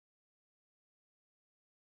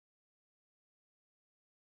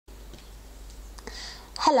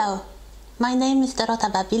Hello, my name is Dorota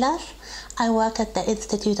Babilas. I work at the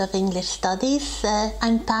Institute of English Studies.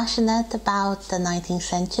 I'm passionate about the 19th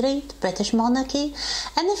century, the British monarchy,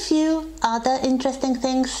 and a few other interesting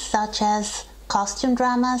things such as costume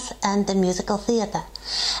dramas and the musical theatre.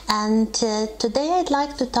 And today I'd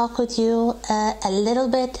like to talk with you a little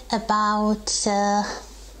bit about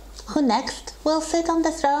who next will sit on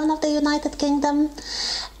the throne of the United Kingdom,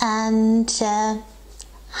 and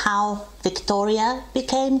how Victoria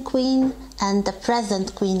became queen, and the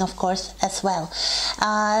present queen, of course, as well.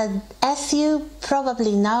 As you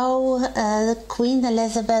probably know, Queen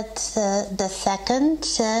Elizabeth II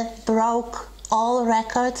broke all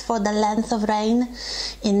records for the length of reign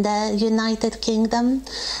in the United Kingdom.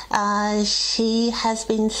 She has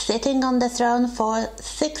been sitting on the throne for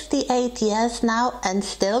 68 years now and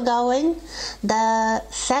still going. The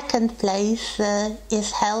second place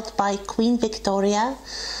is held by Queen Victoria,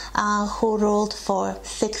 who ruled for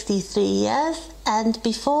 63 years, and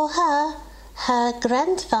before her, her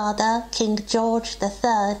grandfather, King George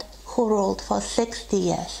III, who ruled for 60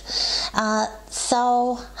 years.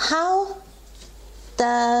 So how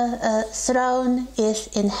the throne is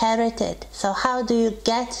inherited. So how do you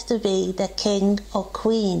get to be the king or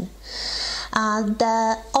queen?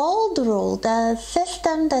 The old rule, the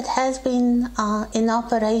system that has been in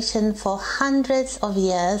operation for hundreds of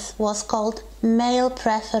years, was called male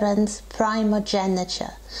preference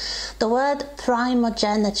primogeniture. The word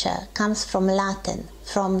primogeniture comes from Latin,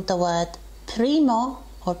 from the word primo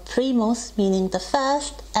or primus, meaning the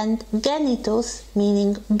first, and genitus,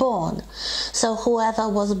 meaning born. So whoever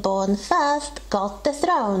was born first got the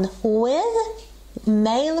throne, with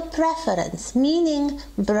male preference, meaning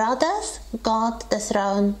brothers got the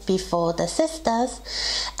throne before the sisters,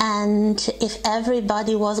 and if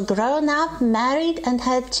everybody was grown up, married and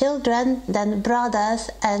had children, then brothers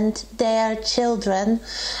and their children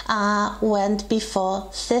went before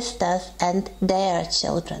sisters and their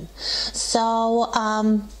children. So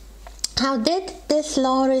how did this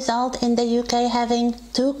law result in the UK having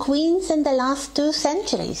two queens in the last 2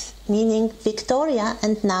 centuries, meaning Victoria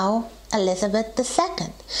and now Elizabeth II?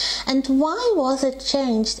 And why was it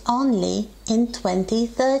changed only in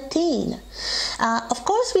 2013? Of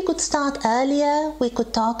course, we could start earlier. We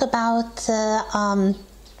could talk about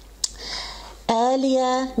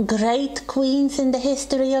earlier great queens in the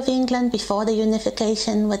history of England before the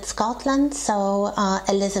unification with Scotland. So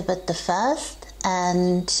Elizabeth I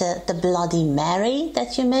and the Bloody Mary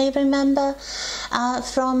that you may remember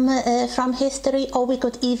from history, or we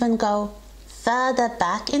could even go further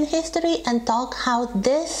back in history and talk how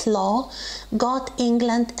this law got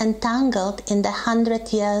England entangled in the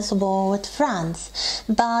 100 Years' War with France.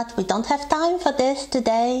 But we don't have time for this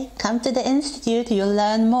today. Come to the Institute, you'll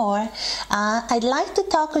learn more. I'd like to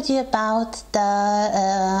talk with you about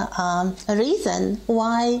the reason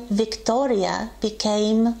why Victoria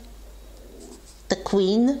became the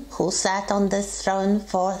queen who sat on this throne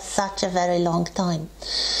for such a very long time.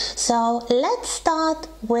 So let's start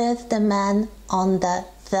with the man on the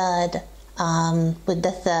third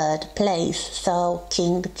place, so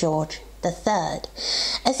King George III.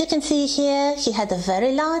 As you can see here, he had a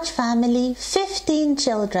very large family, 15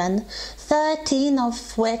 children, 13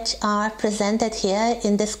 of which are presented here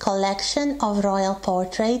in this collection of royal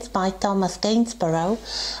portraits by Thomas Gainsborough.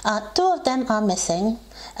 2 of them are missing.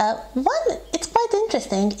 One, it's quite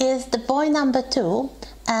interesting, is the boy number 2,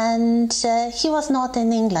 and he was not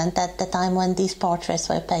in England at the time when these portraits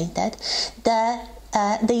were painted.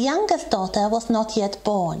 The youngest daughter was not yet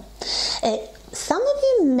born. Some of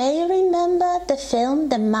you may remember the film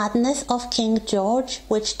The Madness of King George,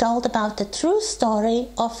 which told about the true story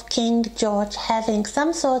of King George having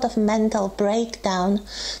some sort of mental breakdown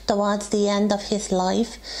towards the end of his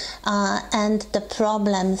life, and the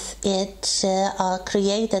problems it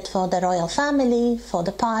created for the royal family, for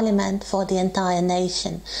the parliament, for the entire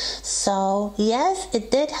nation. So yes, it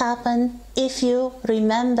did happen, if you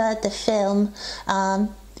remember the film.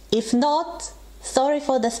 If not, sorry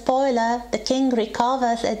for the spoiler, the king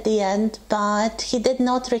recovers at the end, but he did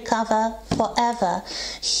not recover forever.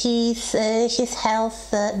 His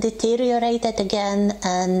health deteriorated again,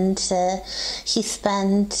 and he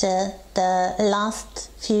spent the last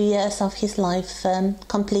few years of his life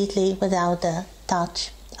completely without touch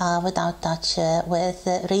with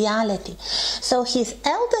reality. So his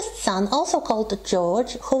eldest son, also called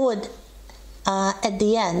George, who would at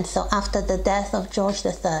the end, so after the death of George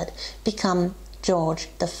III, become George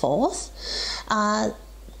IV,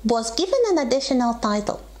 was given an additional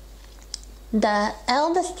title. The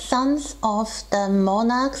eldest sons of the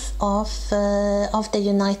monarchs of the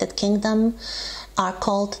United Kingdom are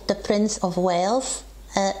called the Prince of Wales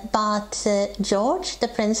but George, the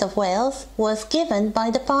Prince of Wales, was given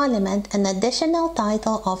by the Parliament an additional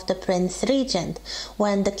title of the Prince Regent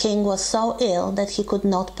when the king was so ill that he could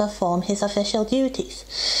not perform his official duties.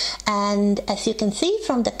 And as you can see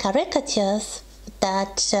from the caricatures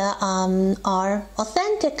that are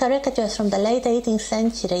authentic caricatures from the late 18th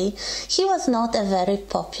century, he was not a very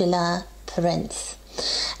popular prince.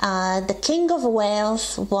 The King of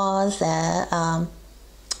Wales was a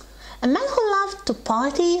man who loved to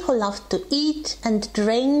party, who loved to eat and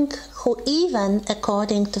drink, who even,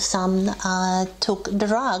 according to some, took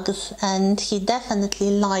drugs, and he definitely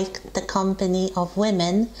liked the company of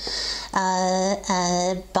women,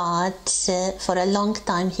 but for a long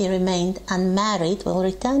time he remained unmarried. We'll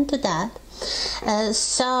return to that.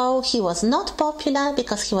 So he was not popular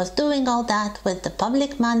because he was doing all that with the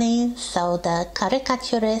public money, so the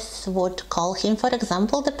caricaturists would call him, for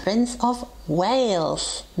example, the Prince of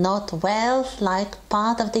Wales. Not Wales like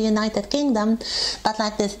part of the United Kingdom, but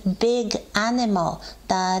like this big animal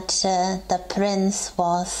that the prince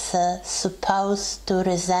was supposed to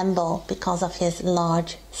resemble because of his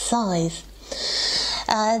large size.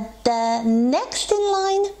 The next in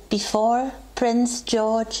line before Prince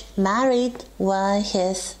George married were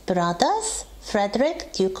his brothers,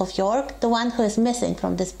 Frederick, Duke of York, the one who is missing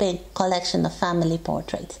from this big collection of family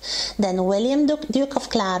portraits, then William, Duke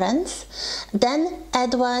of Clarence, then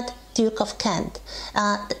Edward, Duke of Kent.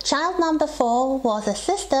 Child number 4 was a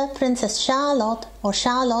sister, Princess Charlotte, or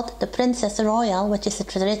Charlotte, the Princess Royal, which is a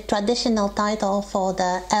traditional title for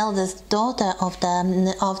the eldest daughter of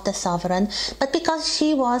the sovereign. But because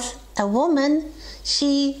she was a woman,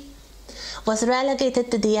 she was relegated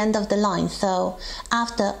to the end of the line. So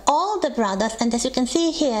after all the brothers, and as you can see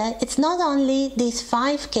here, it's not only these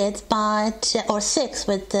 5 kids, or 6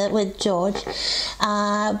 with George,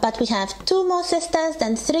 but we have 2 more sisters,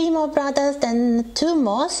 then 3 more brothers, then 2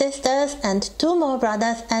 more sisters, and 2 more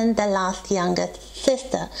brothers, and the last youngest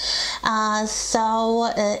sister. So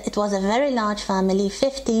it was a very large family,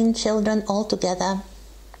 15 children altogether.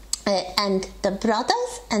 And the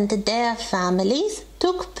brothers and their families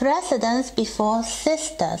took precedence before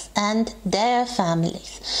sisters and their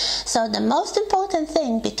families. So the most important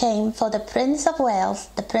thing became for the Prince of Wales,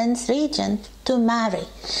 the Prince Regent, to marry.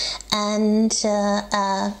 And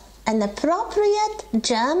an appropriate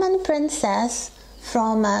German princess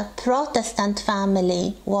from a Protestant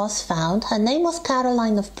family was found. Her name was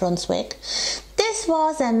Caroline of Brunswick. This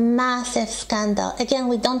was a massive scandal. Again,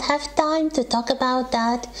 we don't have time to talk about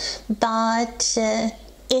that, but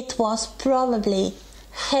it was probably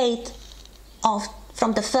hate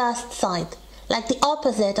from the first sight, like the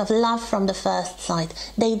opposite of love from the first sight.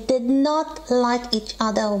 They did not like each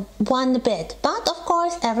other one bit, but of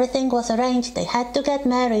course everything was arranged. They had to get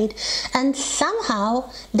married, and somehow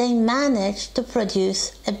they managed to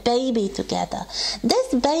produce a baby together.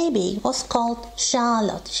 This baby was called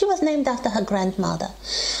Charlotte. She was named after her grandmother.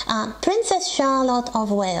 Princess Charlotte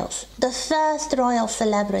of Wales, the first royal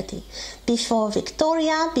celebrity. Before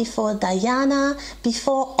Victoria, before Diana,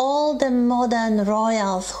 before all the modern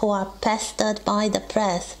royals who are pestered by the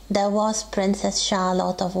press, there was Princess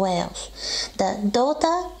Charlotte of Wales, the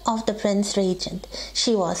daughter of the Prince Regent.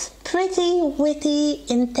 She was pretty, witty,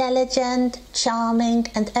 intelligent, charming,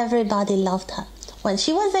 and everybody loved her. When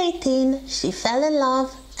she was 18, she fell in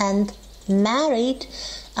love and married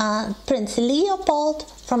Prince Leopold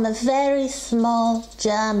from a very small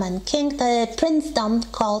German princedom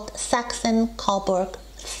called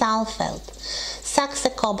Saxe-Coburg-Saalfeld.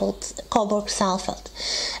 Saxe-Coburg-Saalfeld.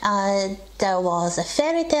 There was a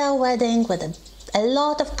fairy tale wedding with a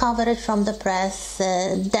lot of coverage from the press.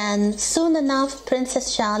 Then soon enough,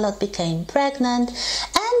 Princess Charlotte became pregnant,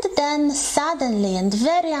 and then suddenly and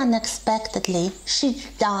very unexpectedly, she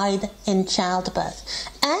died in childbirth.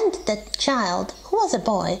 And the child, who was a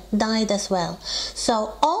boy, died as well.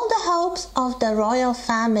 So all the hopes of the royal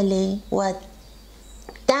family were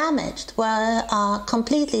damaged, were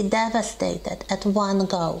completely devastated at one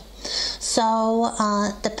go. So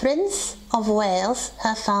the Prince of Wales,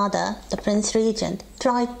 her father, the Prince Regent,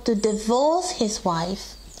 tried to divorce his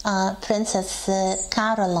wife, Princess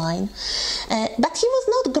Caroline, but he was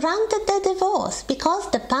not granted the divorce because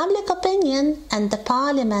the public opinion and the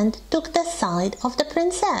parliament took the side of the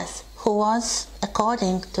princess, who was,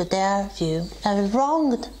 according to their view, a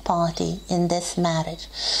wronged party in this marriage.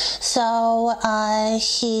 So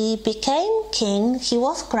he became king. He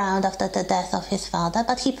was crowned after the death of his father,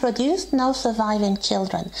 but he produced no surviving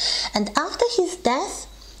children. And after his death,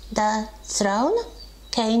 the throne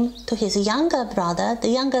came to his younger brother, the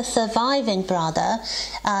younger surviving brother.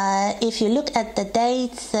 If you look at the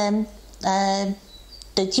dates,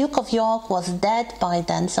 the Duke of York was dead by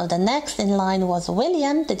then, so the next in line was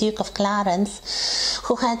William, the Duke of Clarence,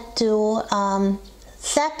 who had to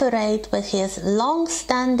separate with his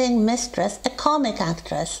long-standing mistress, a comic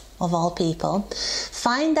actress of all people,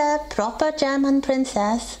 find a proper German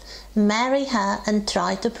princess, marry her and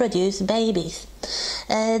try to produce babies.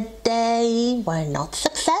 They were not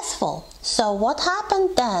successful. So what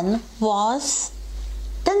happened then was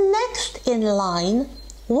the next in line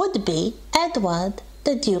would be Edward,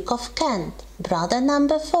 the Duke of Kent, brother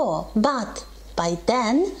number 4. But by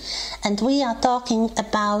then, and we are talking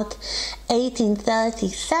about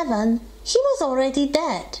 1837, he was already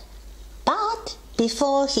dead. But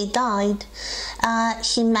before he died,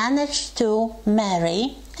 he managed to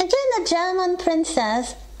marry, again, a German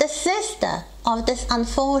princess, the sister of this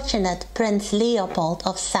unfortunate Prince Leopold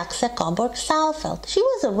of Saxe-Coburg-Saalfeld. She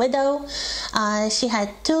was a widow. She had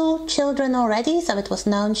 2 children already, so it was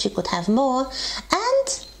known she could have more. And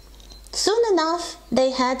soon enough,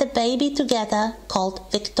 they had a baby together called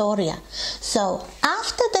Victoria. So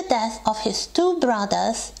after the death of his 2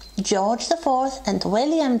 brothers, George IV and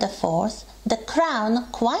William IV, the crown,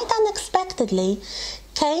 quite unexpectedly,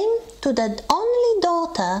 came to the only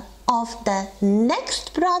daughter of the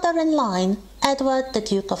next brother in line, Edward, the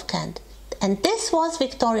Duke of Kent. And this was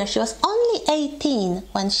Victoria. She was only 18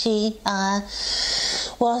 when she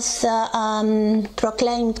was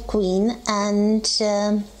proclaimed queen, and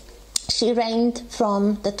she reigned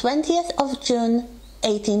from the 20th of June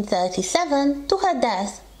 1837 to her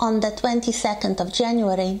death on the 22nd of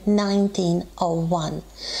January 1901.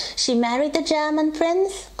 She married a German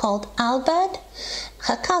prince called Albert.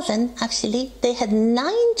 Her cousin, actually, they had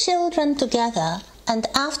 9 children together, and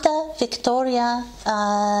after Victoria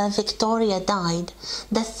died,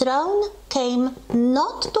 the throne came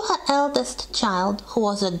not to her eldest child, who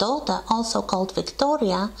was a daughter also called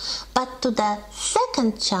Victoria, but to the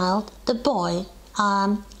second child, the boy,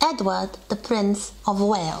 Edward, the Prince of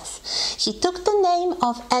Wales. He took the name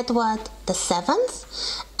of Edward VII,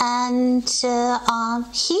 and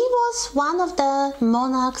he was one of the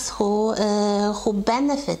monarchs who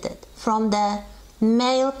benefited from the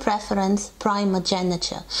male preference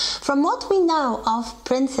primogeniture. From what we know of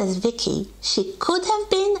Princess Vicky, she could have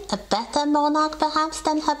been a better monarch perhaps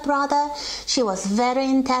than her brother. She was very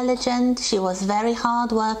intelligent, she was very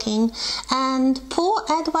hardworking, and poor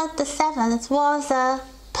Edward VII was a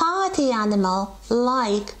party animal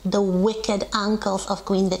like the wicked uncles of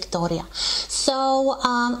Queen Victoria. So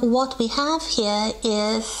what we have here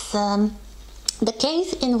is the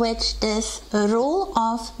case in which this rule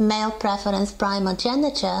of male preference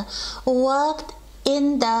primogeniture worked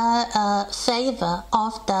in the favor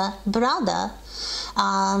of the brother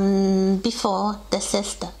before the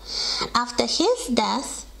sister. After his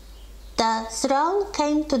death, the throne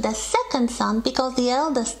came to the second son because the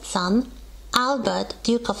eldest son, Albert,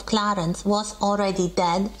 Duke of Clarence, was already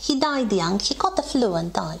dead. He died young. He caught the flu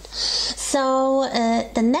and died. So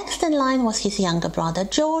the next in line was his younger brother,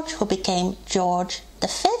 George, who became George V.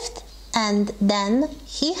 And then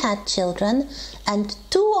he had children, and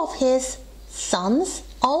 2 of his sons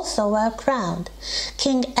also were crowned.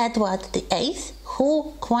 King Edward VIII,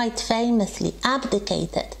 who quite famously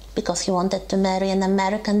abdicated because he wanted to marry an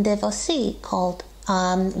American divorcee called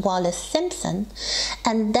Wallis Simpson.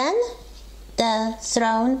 And then the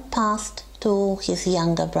throne passed to his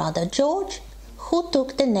younger brother George, who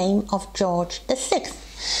took the name of George VI.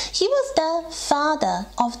 He was the father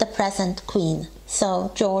of the present queen.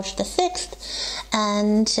 So George VI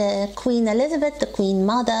and Queen Elizabeth, the Queen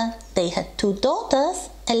Mother, they had 2 daughters,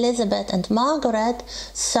 Elizabeth and Margaret.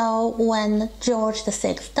 So when George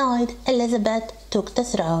VI died, Elizabeth took the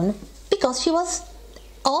throne because she was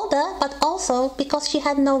older, but also because she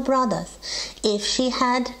had no brothers. If she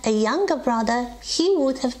had a younger brother, he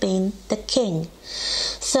would have been the king.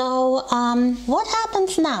 So what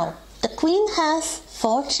happens now? The queen has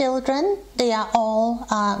 4 children. They are all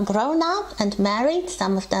grown up and married,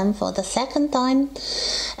 some of them for the second time.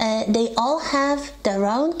 They all have their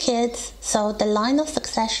own kids, so the line of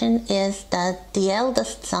succession is that the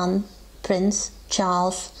eldest son, Prince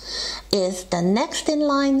Charles, is the next in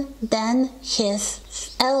line, then his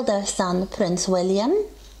elder son, Prince William,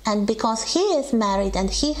 and because he is married and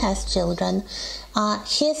he has children,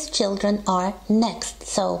 his children are next.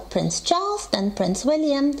 So Prince Charles, then Prince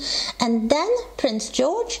William, and then Prince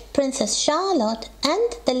George, Princess Charlotte,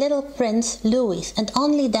 and the little Prince Louis, and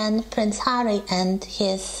only then Prince Harry and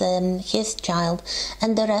his child,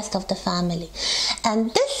 and the rest of the family.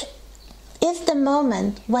 And this is the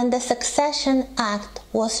moment when the Succession Act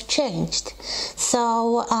was changed.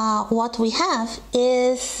 So what we have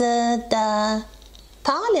is the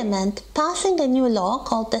Parliament passing a new law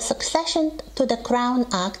called the Succession to the Crown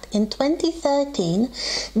Act in 2013,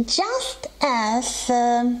 just as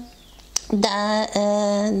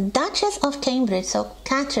the Duchess of Cambridge, so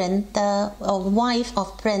Catherine, the wife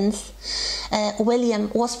of Prince William,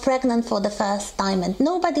 was pregnant for the first time, and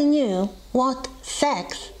nobody knew what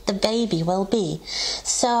sex the baby will be.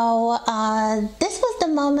 So this was the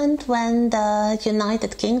moment when the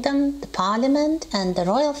United Kingdom, the Parliament and the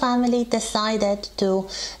royal family decided to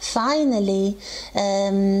finally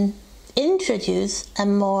introduce a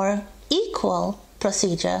more equal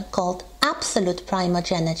procedure called absolute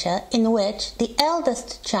primogeniture, in which the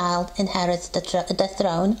eldest child inherits the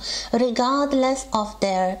throne regardless of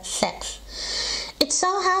their sex. It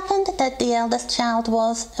so happened that the eldest child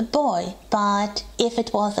was a boy, but if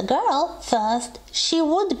it was a girl first, she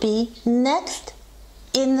would be next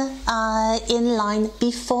in line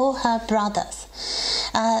before her brothers.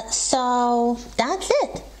 So that's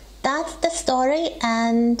it. That's the story,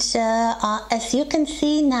 and as you can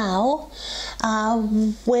see now,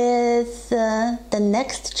 with the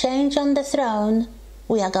next change on the throne,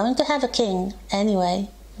 we are going to have a king anyway.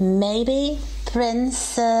 Maybe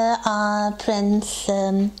Prince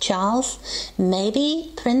Charles,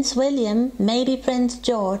 maybe Prince William, maybe Prince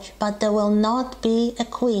George, but there will not be a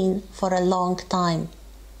queen for a long time.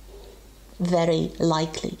 Very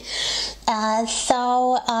likely.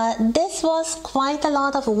 So this was quite a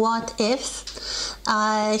lot of what ifs.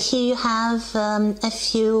 Here you have a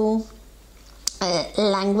few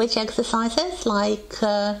language exercises, like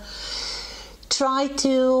try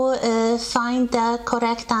to find the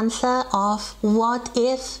correct answer of what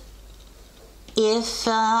if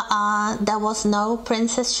there was no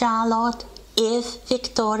Princess Charlotte, if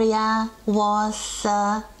Victoria was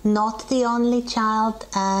not the only child,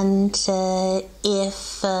 and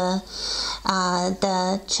if the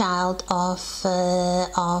child of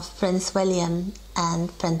Prince William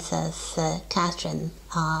and Princess Catherine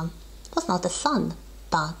was not a son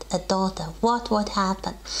but a daughter, what would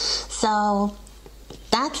happen? So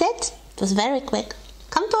that's it. It was very quick.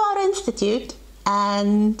 Come to our institute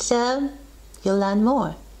and you'll learn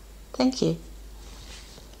more. Thank you.